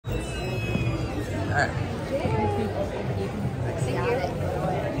Alright.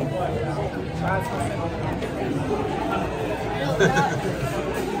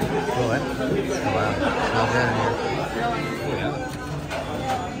 Cool, eh? Oh, wow. Smells good in here. Oh, yeah.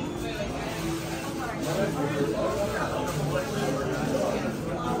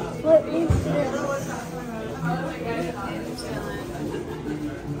 What is this?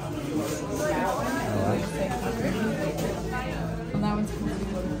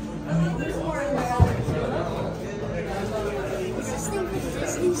 Is this thing for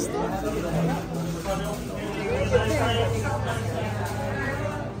Disney stuff?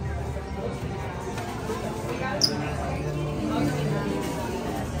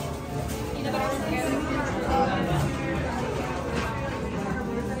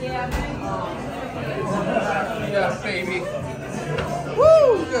 Yeah, baby.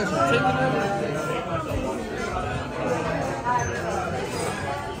 Woo! You guys are taking over.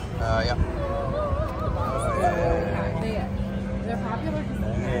 Yeah. They're popular.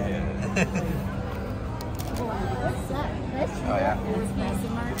 What's that? Oh, yeah.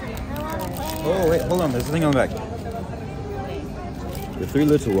 Oh, wait, hold on. There's a thing on the back. The three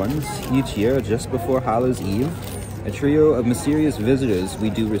little ones, each year, just before Hallows Eve, a trio of mysterious visitors we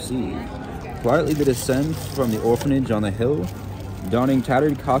do receive. Quietly they descend from the orphanage on the hill, donning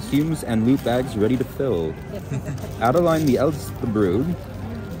tattered costumes and loot bags ready to fill. Adeline, the eldest of the brood,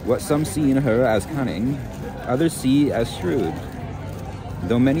 what some see in her as cunning, others see as shrewd.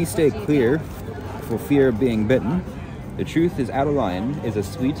 Though many stay clear for fear of being bitten, the truth is Adeline is as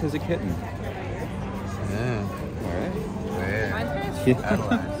sweet as a kitten. Yeah. All right. Yeah.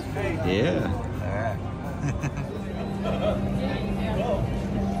 Adeline. Yeah. Alright.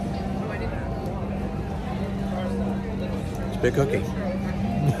 It's a big cookie.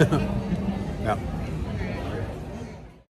 Yeah.